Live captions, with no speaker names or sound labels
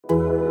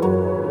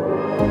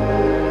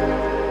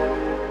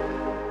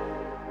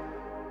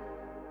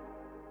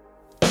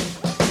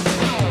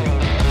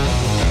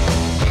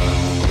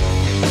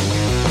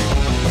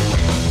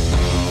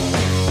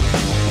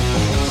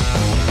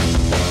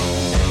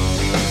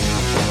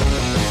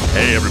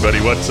Hey everybody,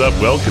 what's up?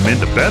 Welcome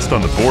into Best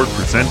on the Board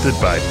presented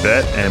by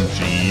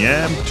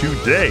BetMGM.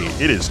 Today,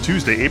 it is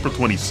Tuesday, April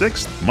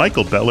 26th.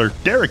 Michael Beller,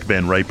 Derek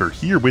Van Riper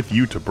here with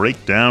you to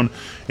break down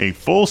a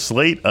full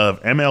slate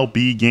of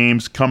MLB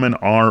games coming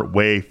our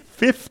way.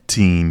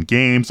 15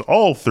 games,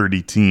 all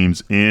 30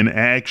 teams in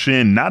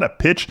action. Not a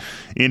pitch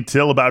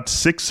until about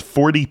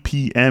 6:40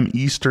 p.m.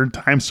 Eastern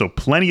time, so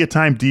plenty of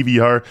time,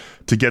 DVR,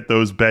 to get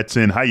those bets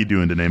in. How you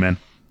doing today, man?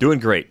 Doing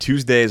great.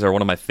 Tuesdays are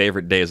one of my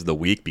favorite days of the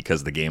week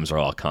because the games are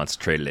all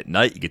concentrated at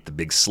night. You get the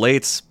big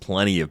slates,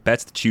 plenty of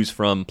bets to choose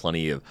from,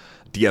 plenty of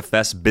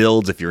DFS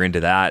builds if you're into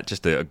that.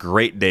 Just a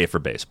great day for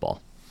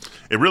baseball.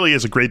 It really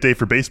is a great day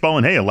for baseball,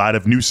 and hey, a lot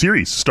of new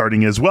series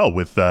starting as well,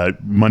 with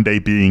Monday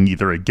being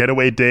either a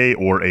getaway day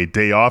or a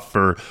day off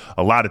for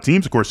a lot of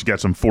teams. Of course, you got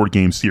some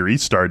 4-game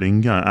series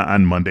starting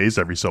on Mondays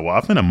every so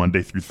often, on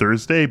Monday through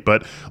Thursday,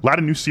 but a lot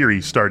of new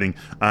series starting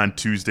on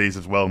Tuesdays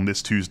as well, and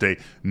this Tuesday,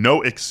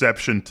 no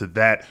exception to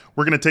that.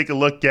 We're going to take a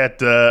look at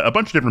a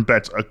bunch of different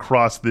bets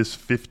across this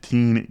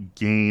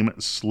 15-game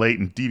slate,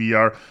 and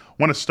DVR,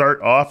 want to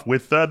start off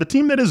with the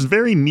team that is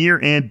very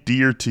near and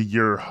dear to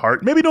your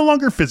heart. Maybe no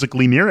longer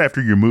physically near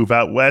after your move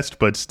out west,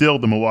 but still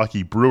the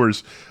Milwaukee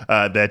Brewers,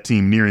 that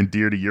team near and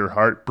dear to your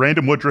heart.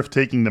 Brandon Woodruff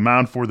taking the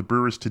mound for the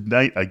Brewers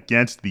tonight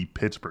against the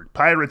Pittsburgh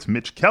Pirates.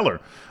 Mitch Keller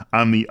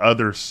on the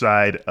other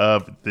side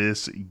of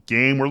this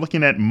game. We're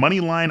looking at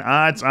money line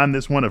odds on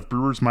this one of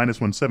Brewers minus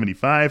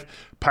 175,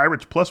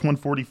 Pirates plus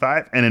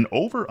 145, and an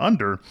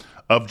over-under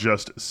of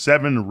just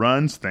 7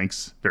 runs,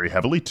 thanks very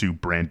heavily to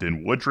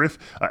Brandon Woodruff.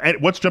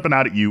 And what's jumping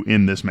out at you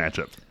in this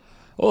matchup?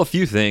 Well, a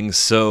few things.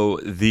 So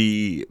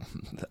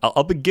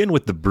I'll begin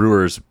with the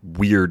Brewers'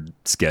 weird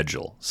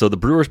schedule. So the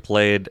Brewers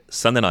played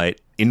Sunday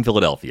night in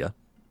Philadelphia,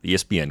 the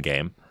ESPN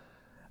game.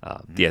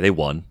 They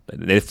won.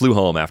 They flew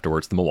home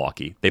afterwards to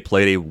Milwaukee. They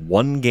played a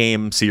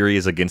 1-game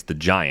series against the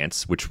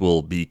Giants, which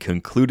will be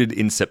concluded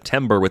in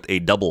September with a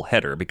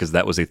doubleheader because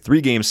that was a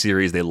 3-game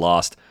series they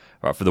lost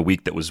for the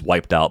week that was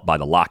wiped out by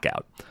the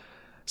lockout.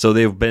 So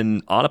they've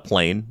been on a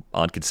plane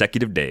on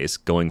consecutive days,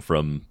 going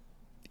from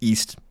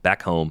east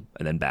back home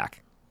and then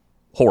back.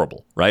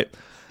 Horrible, right?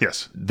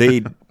 Yes.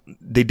 They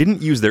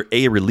didn't use their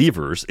A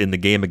relievers in the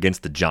game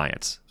against the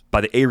Giants.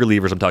 By the A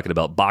relievers, I'm talking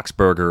about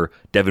Boxberger,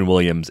 Devin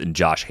Williams, and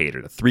Josh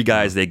Hader, the 3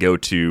 guys they go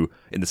to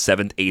in the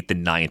 7th, 8th,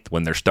 and 9th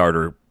when their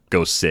starter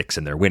goes 6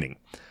 and they're winning.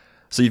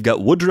 So you've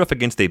got Woodruff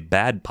against a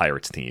bad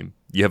Pirates team.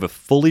 You have a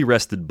fully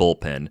rested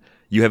bullpen.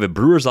 You have a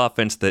Brewers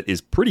offense that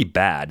is pretty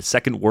bad,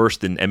 second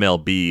worst in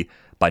MLB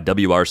by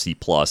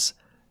WRC+,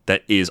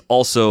 that is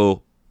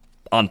also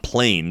on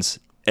planes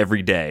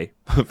every day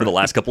for the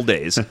last couple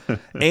days.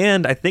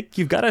 And I think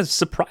you've got a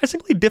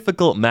surprisingly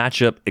difficult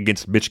matchup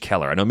against Mitch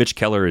Keller. I know Mitch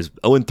Keller is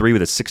 0-3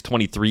 with a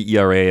 6.23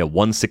 ERA, a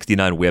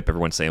 1.69 whip.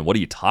 Everyone's saying, what are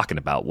you talking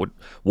about?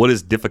 What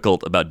is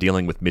difficult about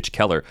dealing with Mitch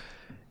Keller?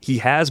 He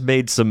has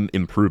made some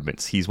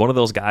improvements. He's one of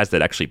those guys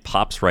that actually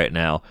pops right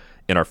now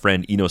in our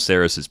friend Eno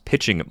Sarris's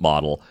pitching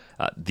model.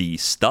 The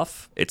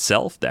stuff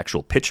itself, the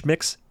actual pitch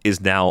mix, is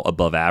now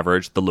above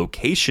average. The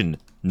location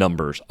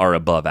numbers are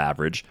above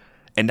average.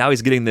 And now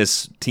he's getting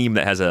this team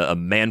that has a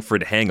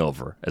Manfred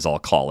hangover, as I'll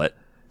call it,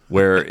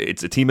 where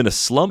it's a team in a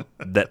slump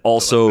that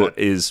also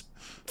is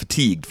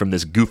fatigued from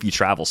this goofy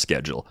travel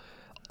schedule.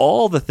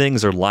 All the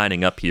things are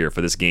lining up here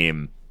for this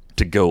game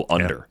to go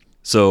under. Yeah.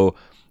 So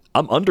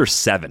I'm under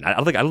 7. I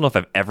don't know if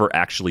I've ever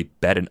actually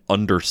bet an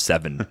under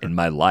 7 in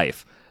my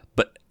life,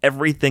 but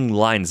everything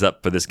lines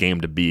up for this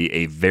game to be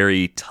a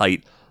very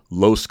tight,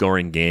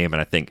 low-scoring game, and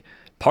I think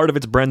part of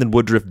it's Brandon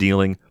Woodruff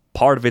dealing,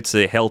 part of it's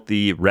a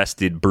healthy,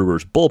 rested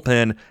Brewers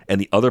bullpen,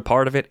 and the other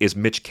part of it is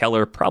Mitch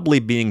Keller probably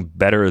being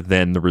better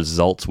than the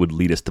results would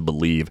lead us to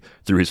believe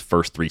through his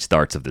first 3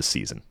 starts of this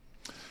season.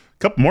 A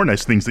couple more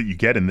nice things that you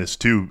get in this,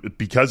 too,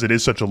 because it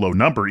is such a low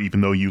number,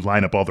 even though you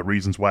line up all the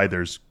reasons why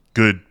there's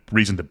good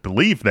reason to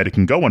believe that it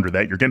can go under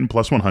that. You're getting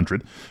plus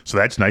 100, so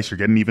that's nice. You're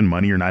getting even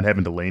money. You're not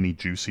having to lay any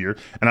juice here.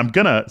 And I'm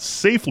going to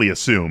safely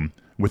assume,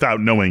 without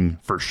knowing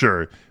for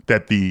sure,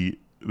 that the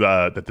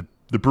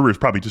Brewers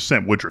probably just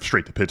sent Woodruff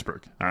straight to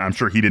Pittsburgh. I'm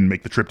sure he didn't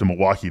make the trip to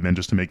Milwaukee then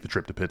just to make the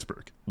trip to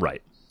Pittsburgh.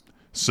 Right.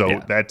 So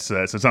yeah. That's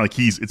so it's not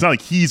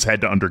like he's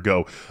had to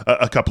undergo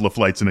a couple of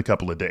flights in a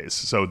couple of days.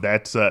 So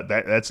that's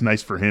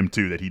nice for him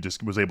too, that he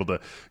just was able to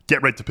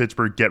get right to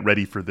Pittsburgh, get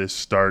ready for this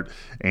start.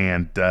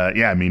 And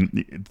I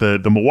mean,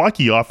 the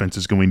Milwaukee offense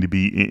is going to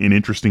be an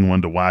interesting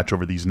one to watch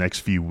over these next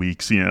few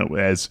weeks. You know,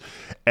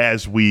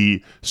 as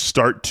we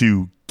start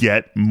to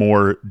get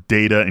more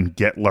data and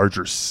get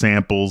larger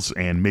samples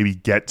and maybe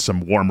get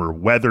some warmer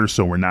weather,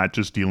 so we're not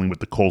just dealing with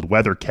the cold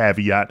weather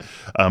caveat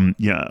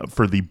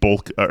for the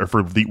bulk or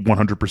for the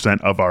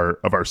 100% of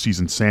our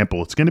season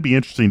sample. It's going to be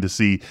interesting to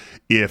see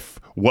if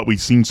what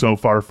we've seen so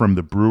far from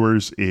the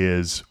Brewers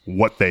is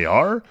what they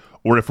are,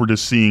 or if we're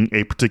just seeing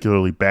a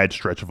particularly bad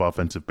stretch of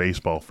offensive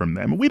baseball from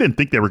them. We didn't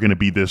think they were going to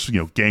be this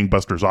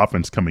gangbusters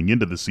offense coming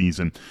into the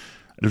season.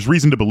 there's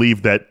reason to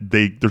believe that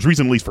there's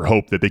reason at least for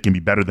hope that they can be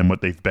better than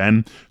what they've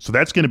been. So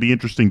that's going to be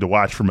interesting to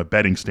watch from a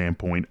betting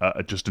standpoint,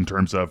 just in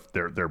terms of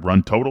their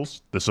run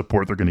totals, the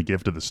support they're going to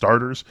give to the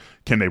starters.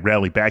 Can they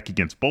rally back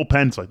against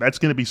bullpens? Like, that's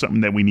going to be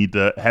something that we need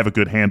to have a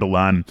good handle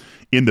on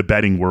in the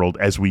betting world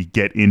as we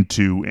get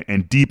into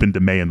and deep into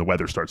May and the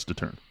weather starts to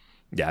turn.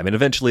 Yeah, I mean,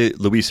 eventually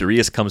Luis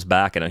Urias comes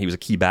back, and he was a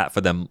key bat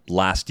for them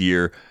last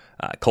year.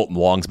 Colton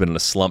Wong's been in a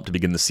slump to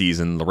begin the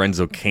season.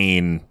 Lorenzo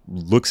Cain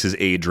looks his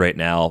age right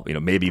now.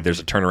 Maybe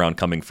there's a turnaround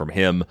coming from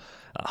him.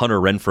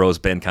 Hunter Renfroe's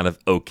been kind of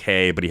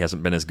okay, but he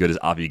hasn't been as good as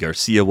Avi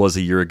Garcia was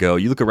a year ago.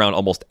 You look around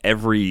almost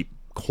every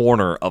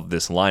corner of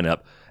this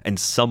lineup, and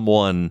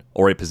someone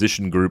or a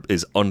position group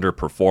is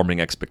underperforming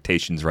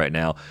expectations right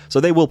now.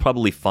 So they will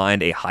probably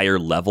find a higher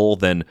level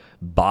than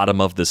bottom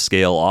of the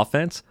scale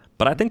offense.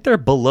 But I think they're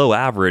below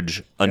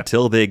average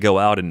until they go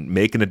out and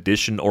make an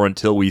addition, or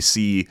until we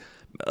see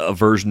a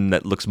version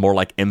that looks more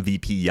like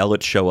MVP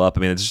Yelich show up.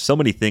 I mean, there's so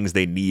many things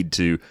they need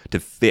to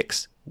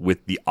fix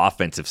with the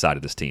offensive side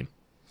of this team.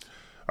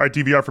 All right,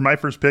 DVR, for my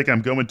first pick,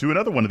 I'm going to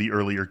another one of the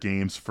earlier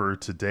games for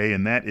today,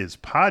 and that is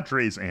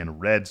Padres and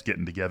Reds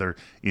getting together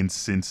in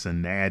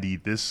Cincinnati.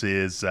 This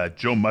is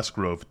Joe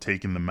Musgrove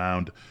taking the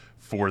mound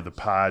for the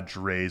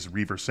Padres,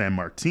 Reiver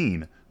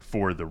Sanmartin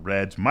for the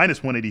Reds. Minus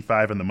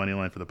 185 on the money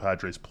line for the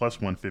Padres, plus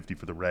 150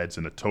 for the Reds,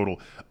 and a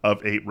total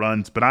of 8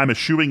 runs. But I'm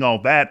eschewing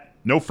all that.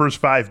 No first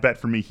 5 bet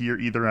for me here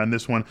either on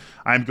this one.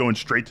 I'm going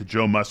straight to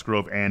Joe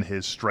Musgrove and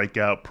his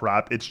strikeout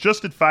prop. It's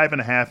just at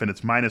 5.5, and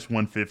it's minus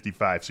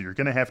 155. So you're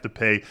going to have to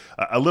pay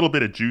a little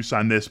bit of juice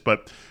on this,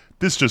 but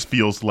this just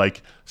feels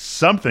like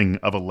something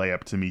of a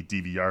layup to me,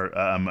 DVR.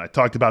 I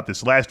talked about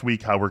this last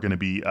week, how we're going to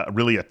be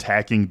really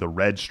attacking the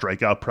Reds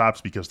strikeout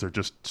props because they're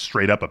just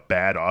straight up a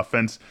bad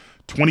offense.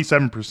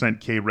 27%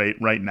 K rate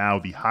right now,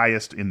 the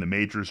highest in the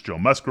majors. Joe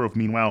Musgrove,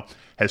 meanwhile,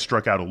 has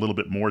struck out a little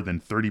bit more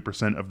than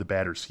 30% of the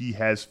batters he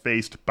has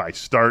faced by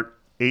start.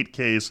 8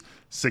 Ks,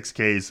 6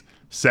 Ks,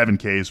 7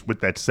 Ks,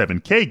 with that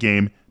 7K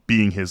game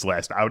being his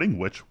last outing,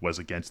 which was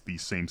against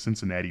these same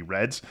Cincinnati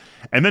Reds.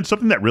 And then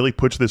something that really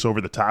puts this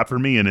over the top for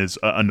me and is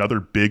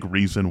another big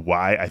reason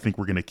why I think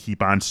we're going to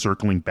keep on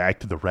circling back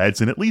to the Reds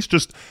and at least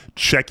just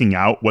checking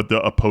out what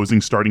the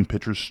opposing starting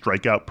pitcher's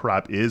strikeout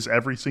prop is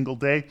every single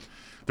day.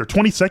 They're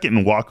 22nd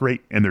in walk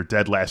rate, and they're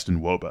dead last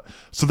in WOBA.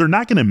 So they're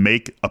not going to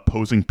make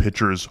opposing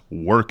pitchers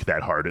work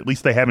that hard. At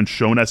least they haven't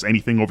shown us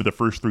anything over the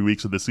first 3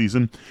 weeks of the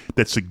season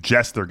that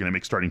suggests they're going to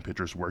make starting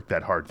pitchers work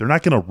that hard. They're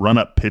not going to run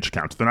up pitch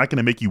counts. They're not going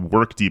to make you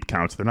work deep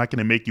counts. They're not going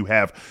to make you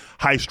have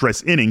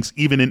high-stress innings,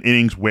 even in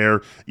innings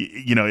where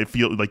it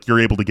feels like you're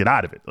able to get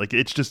out of it. Like,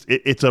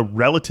 it's a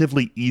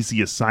relatively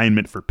easy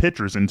assignment for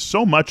pitchers, and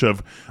so much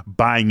of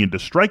buying into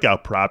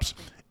strikeout props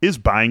is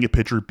buying a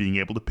pitcher being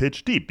able to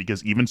pitch deep,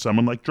 because even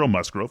someone like Joe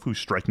Musgrove, who's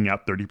striking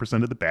out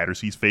 30% of the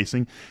batters he's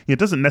facing, it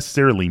doesn't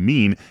necessarily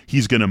mean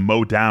he's going to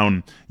mow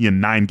down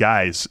 9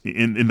 guys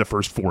in the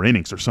first 4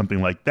 innings or something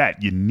like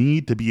that. You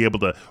need to be able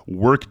to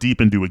work deep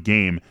into a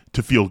game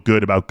to feel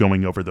good about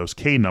going over those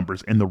K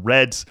numbers. And the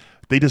Reds,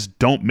 they just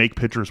don't make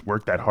pitchers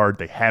work that hard.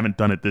 They haven't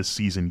done it this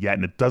season yet,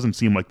 and it doesn't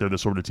seem like they're the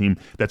sort of team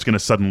that's going to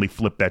suddenly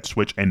flip that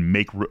switch and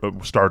make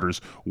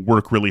starters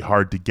work really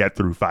hard to get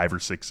through 5 or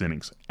 6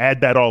 innings. Add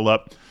that all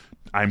up,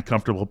 I'm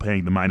comfortable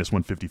paying the minus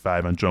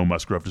 155 on Joe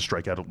Musgrove to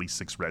strike out at least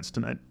 6 Reds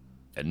tonight.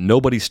 And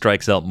nobody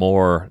strikes out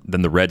more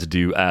than the Reds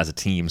do as a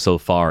team so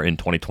far in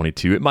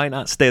 2022. It might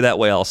not stay that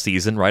way all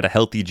season, right? A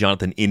healthy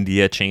Jonathan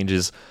India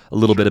changes a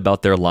little bit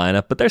about their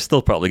lineup, but they're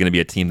still probably going to be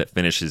a team that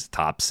finishes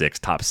top 6,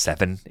 top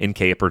 7 in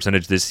K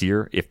percentage this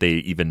year, if they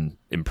even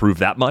improve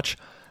that much.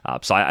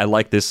 So I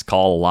like this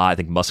call a lot. I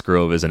think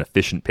Musgrove is an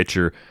efficient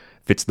pitcher,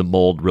 fits the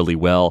mold really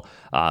well.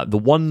 The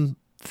one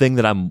thing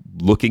that I'm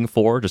looking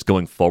for just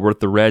going forward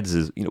with the Reds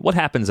is what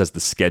happens as the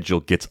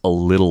schedule gets a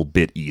little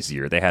bit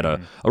easier. They had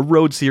a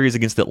road series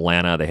against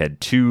Atlanta. They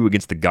had 2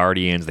 against the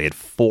Guardians. They had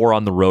 4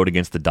 on the road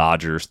against the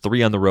Dodgers,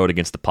 3 on the road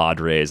against the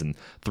Padres, and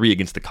 3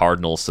 against the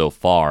Cardinals so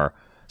far.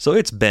 So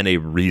it's been a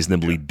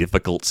reasonably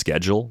difficult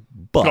schedule.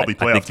 But all the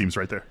playoff teams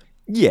right there.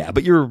 Yeah,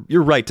 but you're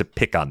right to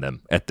pick on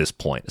them at this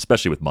point,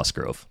 especially with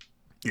Musgrove.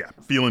 Yeah,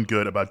 feeling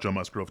good about Joe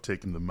Musgrove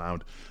taking the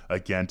mound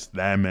against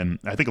them. And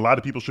I think a lot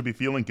of people should be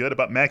feeling good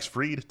about Max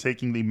Fried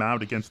taking the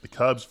mound against the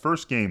Cubs.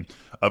 First game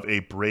of a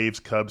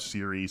Braves-Cubs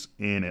series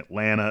in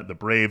Atlanta. The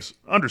Braves,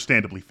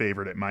 understandably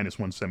favored at minus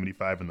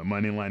 175 in the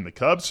money line. The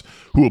Cubs,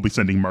 who will be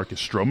sending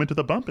Marcus Stroman to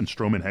the bump, and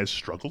Stroman has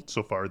struggled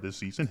so far this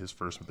season, his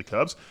first with the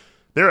Cubs.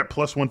 They're at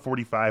plus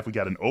 145. We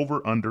got an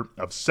over-under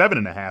of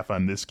 7.5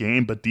 on this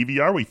game. But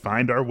DVR, we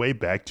find our way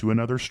back to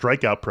another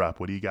strikeout prop.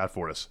 What do you got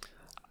for us?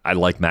 I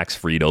like Max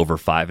Fried over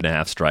 5.5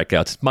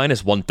 strikeouts.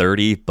 Minus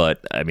 130,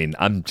 but I mean,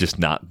 I'm just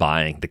not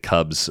buying the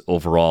Cubs'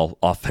 overall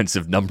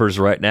offensive numbers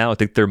right now. I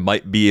think there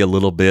might be a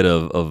little bit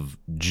of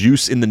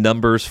juice in the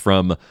numbers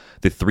from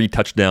the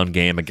 3-touchdown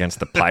game against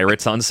the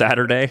Pirates on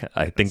Saturday.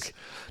 I think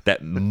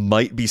that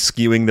might be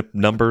skewing the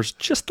numbers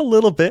just a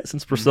little bit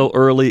since we're so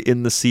early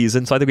in the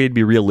season. So I think we need to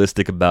be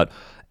realistic about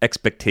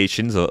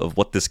expectations of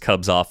what this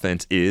Cubs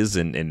offense is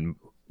and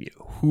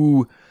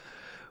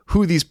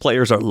who these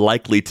players are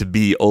likely to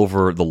be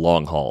over the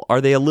long haul.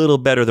 Are they a little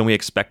better than we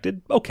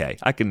expected? Okay,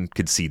 I can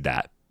concede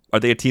that. Are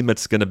they a team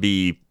that's going to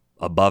be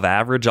above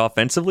average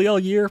offensively all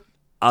year?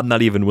 I'm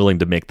not even willing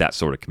to make that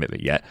sort of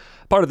commitment yet.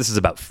 Part of this is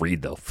about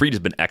Fried, though. Fried has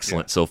been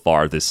excellent so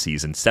far this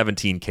season.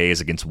 17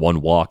 Ks against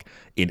 1 walk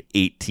in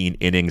 18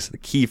 innings. The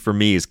key for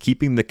me is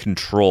keeping the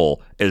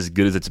control as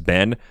good as it's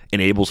been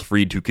enables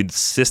Fried to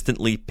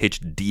consistently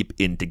pitch deep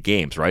into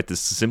games, right? This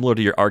is similar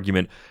to your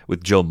argument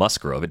with Joe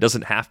Musgrove. It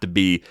doesn't have to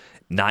be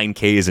 9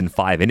 Ks in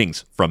 5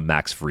 innings from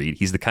Max Fried.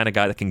 He's the kind of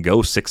guy that can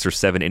go 6 or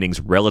 7 innings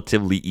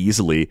relatively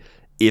easily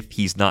if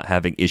he's not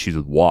having issues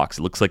with walks.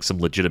 It looks like some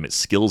legitimate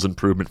skills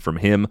improvement from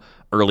him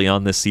early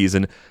on this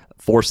season.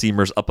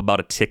 4-seamers up about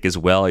a tick as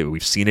well.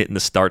 We've seen it in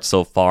the start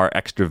so far.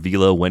 Extra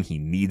velo when he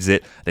needs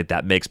it. I think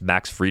that makes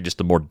Max Fried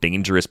just a more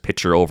dangerous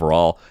pitcher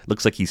overall. It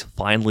looks like he's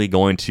finally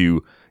going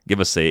to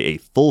give us a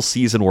full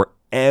season where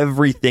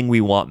everything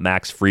we want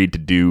Max Fried to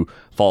do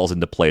falls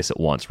into place at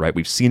once, right?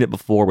 We've seen it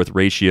before with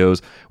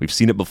ratios. We've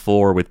seen it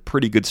before with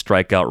pretty good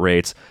strikeout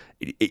rates.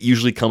 It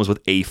usually comes with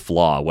a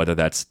flaw, whether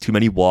that's too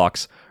many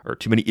walks or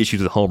too many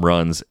issues with home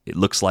runs. It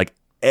looks like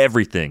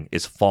everything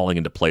is falling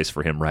into place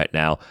for him right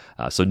now.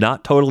 So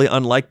not totally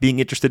unlike being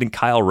interested in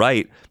Kyle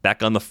Wright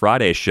back on the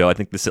Friday show. I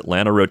think this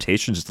Atlanta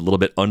rotation is just a little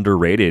bit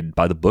underrated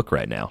by the book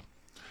right now.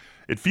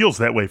 It feels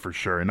that way for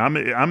sure, and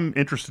I'm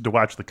interested to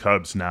watch the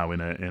Cubs now in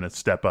a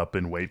step up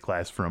in weight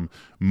class from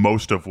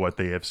most of what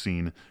they have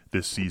seen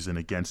this season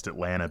against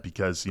Atlanta,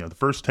 because the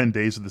first 10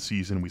 days of the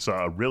season we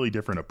saw a really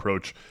different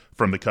approach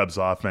from the Cubs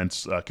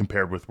offense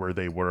compared with where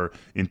they were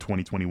in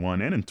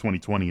 2021 and in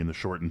 2020 in the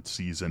shortened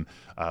season,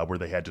 where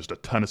they had just a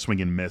ton of swing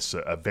and miss,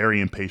 a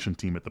very impatient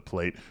team at the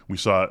plate. We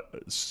saw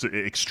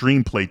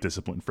extreme plate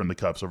discipline from the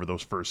Cubs over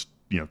those first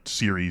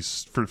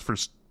series,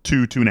 first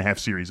 2.5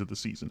 series of the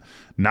season,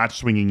 not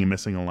swinging and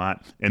missing a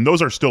lot. And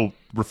those are still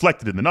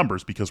reflected in the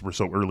numbers because we're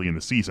so early in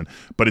the season.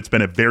 But it's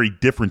been a very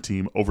different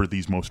team over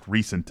these most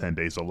recent 10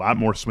 days. A lot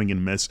more swing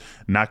and miss,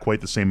 not quite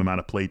the same amount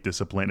of plate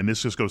discipline. And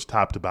this just goes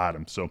top to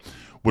bottom. So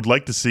would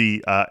like to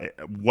see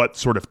what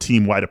sort of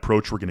team-wide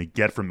approach we're going to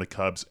get from the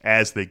Cubs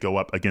as they go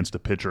up against a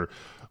pitcher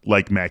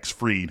like Max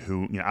Fried,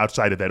 who,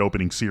 outside of that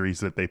opening series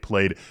that they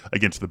played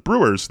against the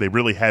Brewers, they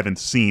really haven't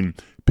seen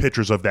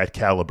pitchers of that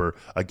caliber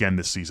again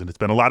this season. It's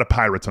been a lot of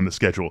Pirates on the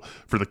schedule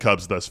for the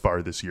Cubs thus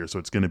far this year, so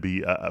it's going to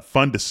be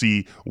fun to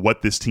see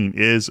what this team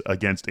is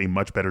against a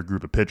much better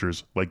group of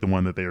pitchers like the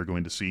one that they are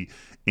going to see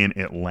in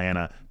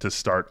Atlanta to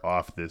start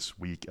off this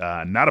week.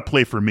 Not a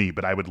play for me,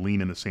 but I would lean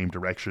in the same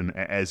direction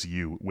as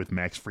you with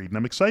Max Fried, and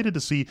I'm excited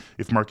to see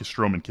if Marcus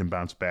Stroman can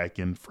bounce back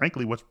in,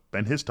 frankly, what's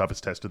been his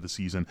toughest test of the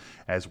season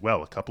as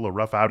well. A couple of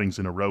rough outings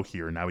in a row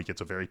here, and now he gets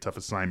a very tough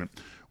assignment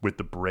with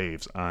the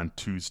Braves on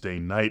Tuesday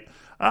night.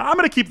 I'm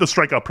going to keep the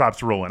strikeout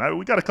props rolling.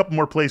 We got a couple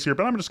more plays here,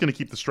 but I'm just going to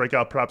keep the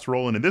strikeout props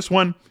rolling. And this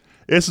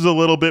is a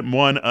little bit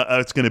one.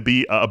 It's going to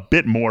be a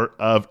bit more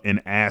of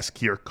an ask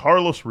here.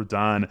 Carlos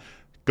Rodon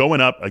going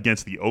up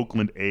against the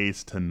Oakland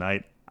A's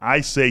tonight.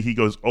 I say he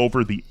goes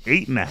over the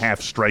 8.5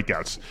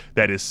 strikeouts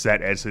that is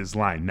set as his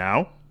line.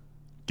 Now,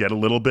 get a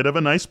little bit of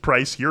a nice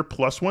price here,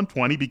 plus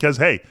 120, because,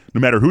 hey,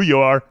 no matter who you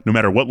are, no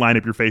matter what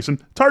lineup you're facing,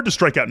 it's hard to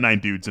strike out 9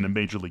 dudes in a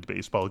Major League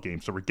Baseball game.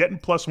 So we're getting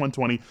plus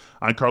 120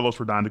 on Carlos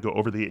Rodon to go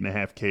over the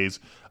 8.5 Ks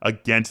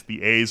against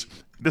the A's.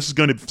 This is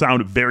going to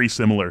sound very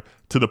similar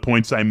to the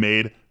points I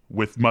made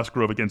with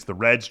Musgrove against the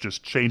Reds,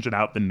 just changing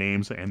out the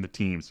names and the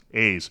teams.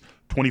 A's,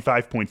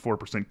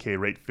 25.4% K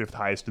rate, 5th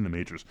highest in the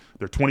majors.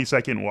 They're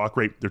 22nd in walk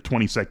rate. They're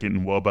 22nd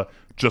in WOBA.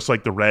 Just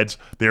like the Reds,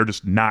 they're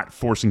just not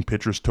forcing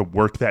pitchers to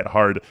work that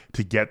hard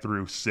to get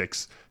through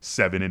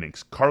 6-7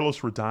 innings. Carlos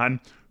Rodon,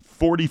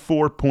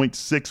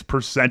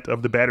 44.6%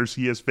 of the batters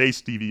he has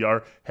faced,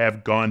 DVR,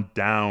 have gone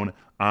down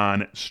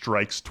on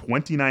strikes,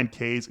 29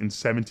 Ks in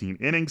 17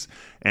 innings.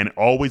 And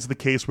always the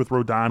case with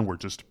Rodon, we're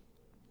just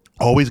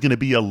always going to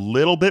be a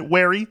little bit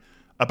wary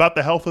about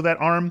the health of that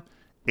arm.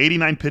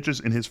 89 pitches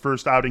in his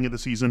first outing of the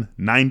season,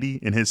 90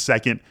 in his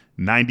second,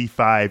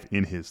 95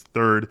 in his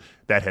third.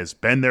 That has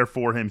been there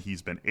for him.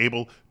 He's been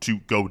able to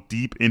go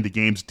deep into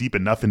games, deep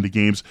enough into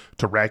games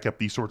to rack up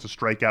these sorts of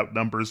strikeout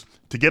numbers.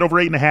 To get over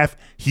 8.5,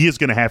 he is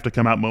going to have to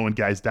come out mowing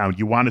guys down.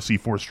 You want to see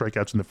 4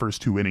 strikeouts in the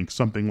first 2 innings,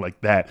 something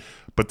like that.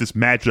 But this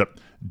matchup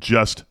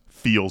just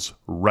feels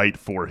right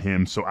for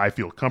him, so I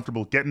feel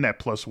comfortable getting that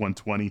plus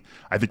 120.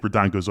 I think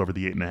Rodon goes over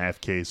the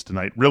 8.5 Ks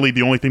tonight. Really,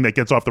 the only thing that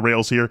gets off the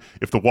rails here,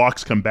 if the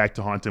walks come back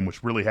to haunt him,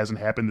 which really hasn't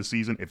happened this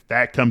season, if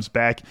that comes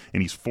back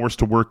and he's forced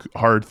to work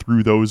hard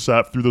through those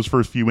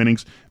first few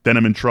innings, then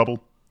I'm in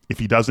trouble. If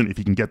he doesn't, if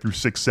he can get through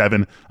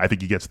 6-7, I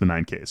think he gets the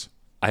 9 Ks.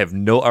 I have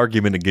no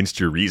argument against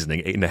your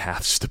reasoning. 8.5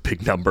 is just a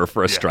big number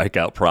for a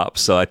strikeout prop,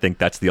 so I think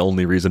that's the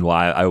only reason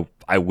why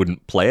I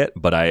wouldn't play it,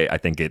 but I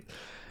think it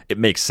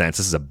makes sense.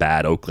 This is a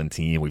bad Oakland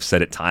team. We've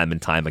said it time and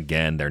time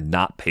again. They're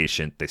not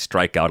patient. They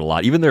strike out a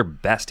lot. Even their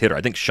best hitter,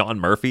 I think Sean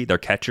Murphy, their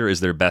catcher, is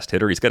their best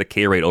hitter. He's got a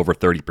K rate over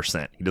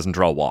 30%. He doesn't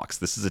draw walks.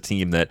 This is a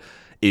team that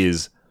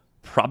is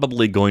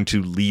probably going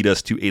to lead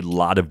us to a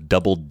lot of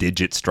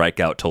double-digit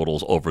strikeout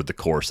totals over the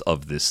course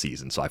of this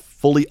season. So I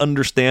fully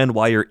understand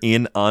why you're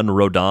in on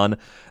Rodon.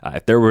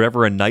 If there were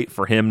ever a night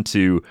for him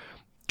to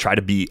try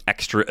to be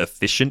extra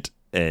efficient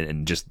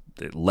and just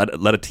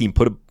let a team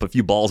put a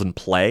few balls in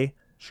play,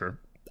 sure,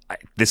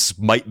 this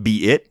might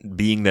be it,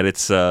 being that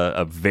it's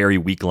a very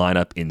weak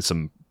lineup in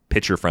some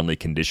pitcher-friendly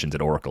conditions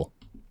at Oracle.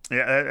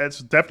 Yeah, that's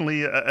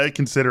definitely a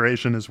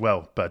consideration as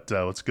well. But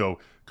let's go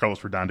Carlos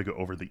Rodon to go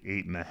over the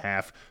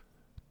 8.5.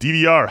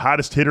 DVR,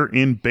 hottest hitter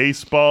in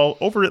baseball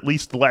over at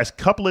least the last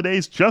couple of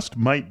days, just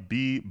might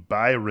be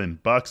Byron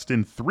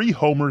Buxton. 3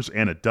 homers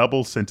and a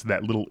double since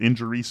that little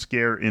injury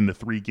scare in the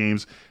 3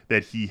 games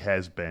that he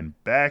has been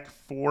back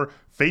for.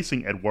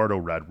 Facing Eduardo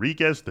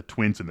Rodriguez, the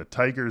Twins and the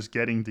Tigers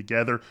getting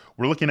together.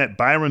 We're looking at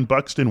Byron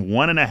Buxton,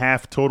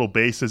 1.5 total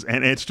bases,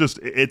 and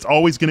it's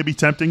always going to be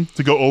tempting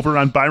to go over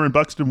on Byron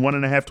Buxton,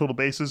 1.5 total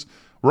bases.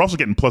 We're also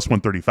getting plus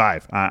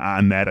 135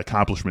 on that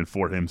accomplishment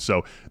for him.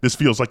 So this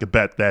feels like a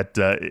bet that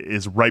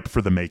is ripe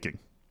for the making.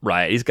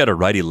 Right. He's got a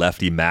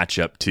righty-lefty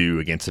matchup, too,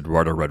 against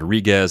Eduardo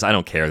Rodriguez. I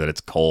don't care that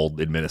it's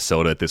cold in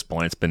Minnesota at this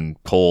point. It's been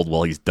cold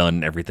while he's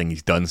done everything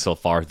he's done so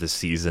far this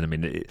season. I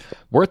mean,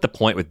 we're at the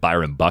point with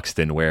Byron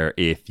Buxton where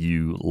if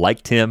you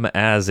liked him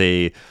as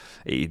a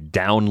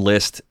down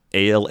list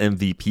AL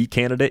MVP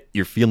candidate,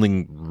 you're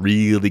feeling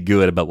really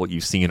good about what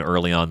you've seen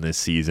early on this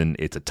season.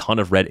 It's a ton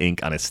of red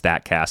ink on his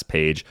StatCast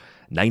page.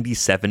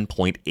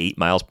 97.8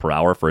 miles per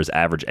hour for his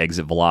average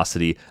exit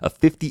velocity, a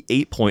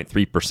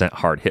 58.3%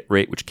 hard hit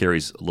rate, which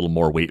carries a little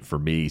more weight for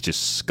me. He's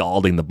just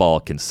scalding the ball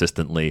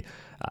consistently.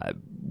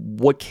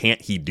 What can't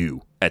he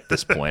do at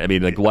this point? I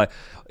mean, like, what?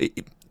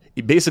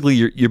 Basically,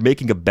 you're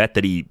making a bet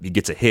that he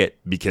gets a hit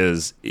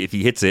because if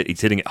he hits it,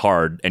 he's hitting it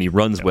hard and he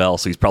runs well,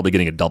 so he's probably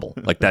getting a double.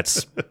 Like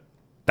that's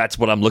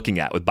what I'm looking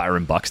at with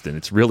Byron Buxton.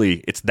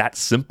 It's that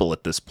simple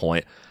at this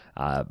point.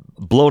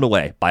 Blown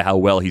away by how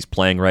well he's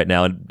playing right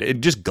now,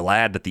 and just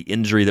glad that the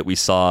injury that we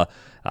saw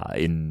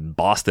in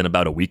Boston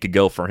about a week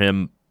ago for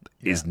him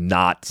is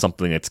not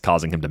something that's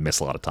causing him to miss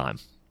a lot of time.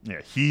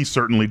 Yeah, he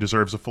certainly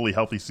deserves a fully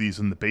healthy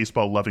season. The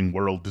baseball-loving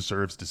world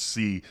deserves to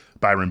see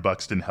Byron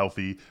Buxton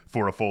healthy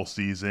for a full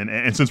season.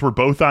 And since we're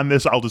both on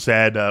this, I'll just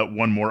add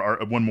one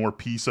more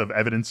piece of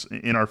evidence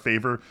in our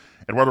favor.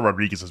 Eduardo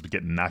Rodriguez has been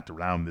getting knocked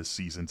around this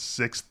season.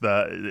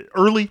 6th,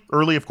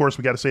 early, of course,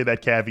 we got to say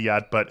that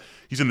caveat, but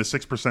he's in the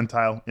 6th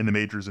percentile in the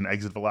majors in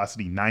exit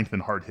velocity, 9th in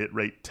hard hit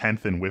rate,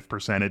 10th in whiff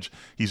percentage.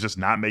 He's just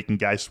not making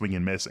guys swing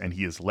and miss, and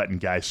he is letting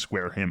guys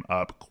square him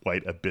up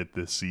quite a bit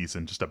this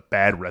season. Just a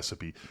bad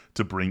recipe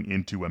to bring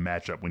into a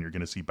matchup when you're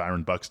going to see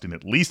Byron Buxton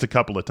at least a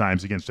couple of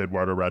times against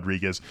Eduardo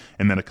Rodriguez,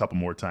 and then a couple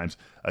more times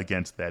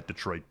against that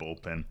Detroit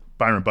bullpen.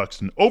 Byron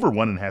Buxton over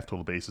 1.5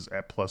 total bases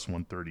at plus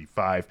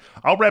 135.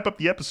 I'll wrap up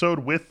the episode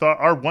with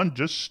our one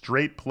just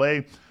straight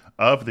play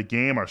of the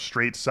game, our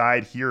straight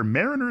side here.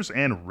 Mariners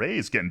and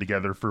Rays getting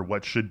together for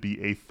what should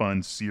be a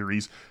fun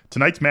series.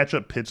 Tonight's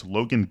matchup pits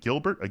Logan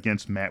Gilbert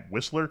against Matt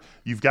Whistler.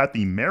 You've got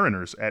the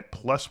Mariners at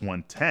plus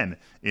 110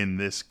 in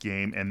this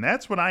game, and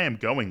that's what I am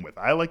going with.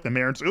 I like the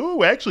Mariners.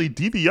 Ooh, actually,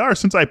 DVR,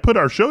 since I put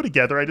our show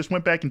together, I just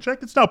went back and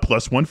checked. It's now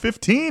plus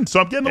 115,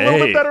 so I'm getting a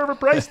little bit better of a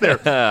price there.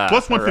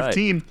 Plus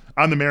 115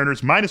 on the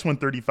Mariners, minus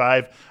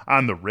 135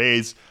 on the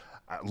Rays.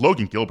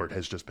 Logan Gilbert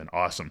has just been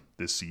awesome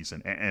this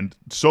season, and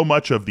so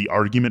much of the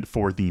argument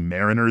for the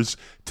Mariners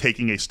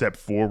taking a step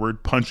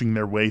forward, punching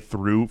their way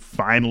through,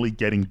 finally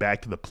getting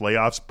back to the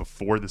playoffs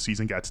before the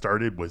season got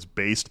started was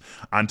based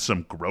on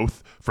some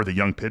growth for the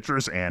young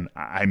pitchers. And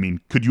I mean,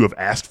 could you have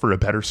asked for a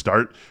better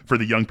start for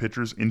the young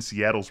pitchers in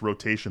Seattle's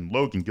rotation?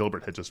 Logan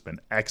Gilbert has just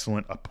been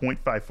excellent. A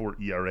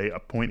 .54 ERA, a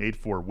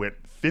 .84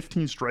 WHIP,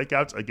 15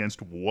 strikeouts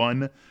against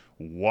 1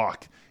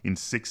 walk in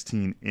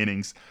 16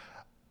 innings.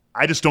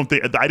 I just don't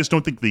think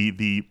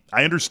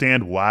I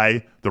understand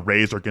why the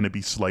Rays are going to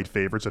be slight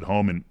favorites at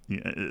home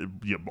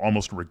and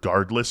almost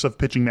regardless of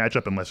pitching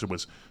matchup unless it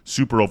was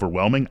super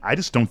overwhelming. I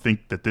just don't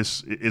think that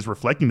this is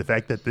reflecting the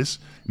fact that this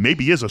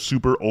maybe is a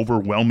super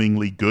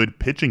overwhelmingly good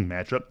pitching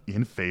matchup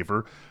in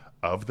favor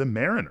of the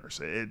Mariners.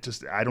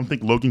 I don't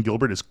think Logan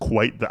Gilbert is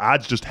the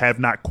odds just have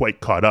not quite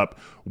caught up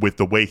with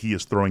the way he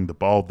is throwing the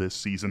ball this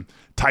season.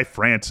 Ty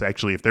France,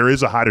 actually, if there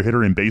is a hotter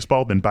hitter in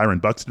baseball than Byron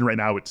Buxton right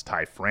now, it's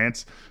Ty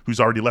France, who's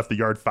already left the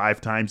yard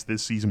 5 times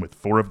this season, with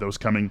 4 of those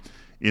coming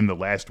in the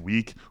last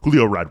week.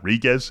 Julio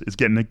Rodriguez is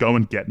getting it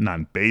going, getting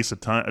on base a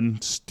ton,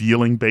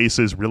 stealing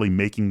bases, really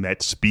making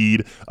that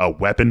speed a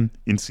weapon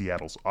in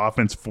Seattle's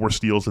offense. 4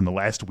 steals in the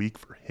last week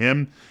for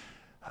him.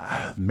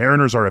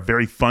 Mariners are a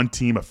very fun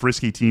team, a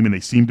frisky team, and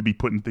they seem to be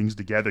putting things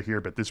together here,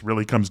 but this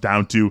really comes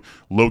down to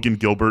Logan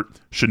Gilbert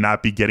should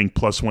not be getting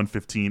plus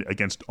 115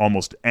 against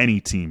almost any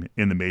team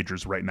in the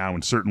majors right now,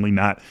 and certainly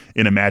not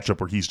in a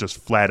matchup where he's just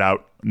flat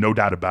out, no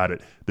doubt about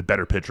it, the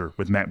better pitcher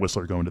with Matt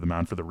Whistler going to the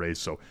mound for the Rays.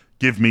 So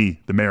give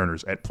me the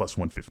Mariners at plus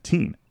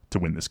 115 to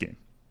win this game.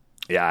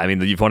 Yeah, I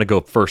mean, you want to go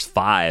first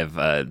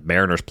 5.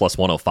 Mariners plus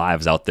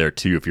 105 is out there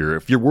too.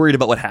 If you're worried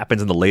about what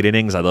happens in the late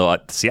innings, although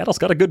Seattle's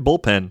got a good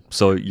bullpen,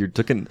 so you're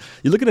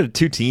looking at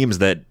 2 teams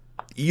that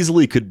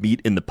easily could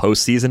meet in the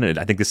postseason, and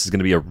I think this is going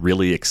to be a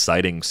really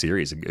exciting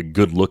series. A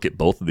good look at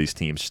both of these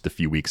teams just a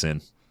few weeks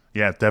in.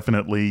 Yeah,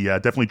 definitely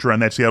true on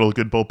that. Seattle, a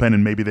good bullpen,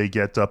 and maybe they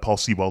get Paul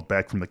Sewald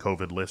back from the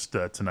COVID list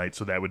tonight,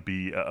 so that would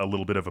be a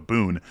little bit of a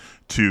boon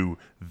to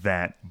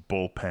that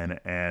bullpen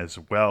as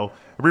well.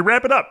 We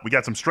wrap it up. We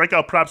got some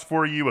strikeout props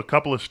for you, a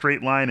couple of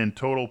straight line and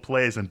total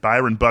plays, and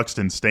Byron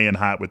Buxton staying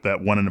hot with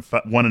that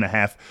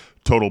 1.5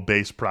 total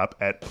base prop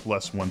at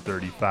plus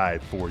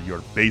 135 for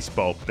your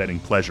baseball betting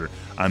pleasure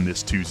on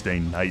this Tuesday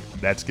night.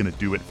 That's going to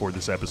do it for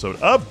this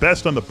episode of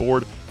Best on the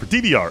Board. For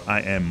DVR,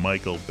 I am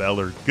Michael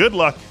Beller. Good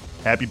luck.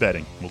 Happy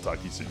betting. We'll talk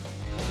to you soon.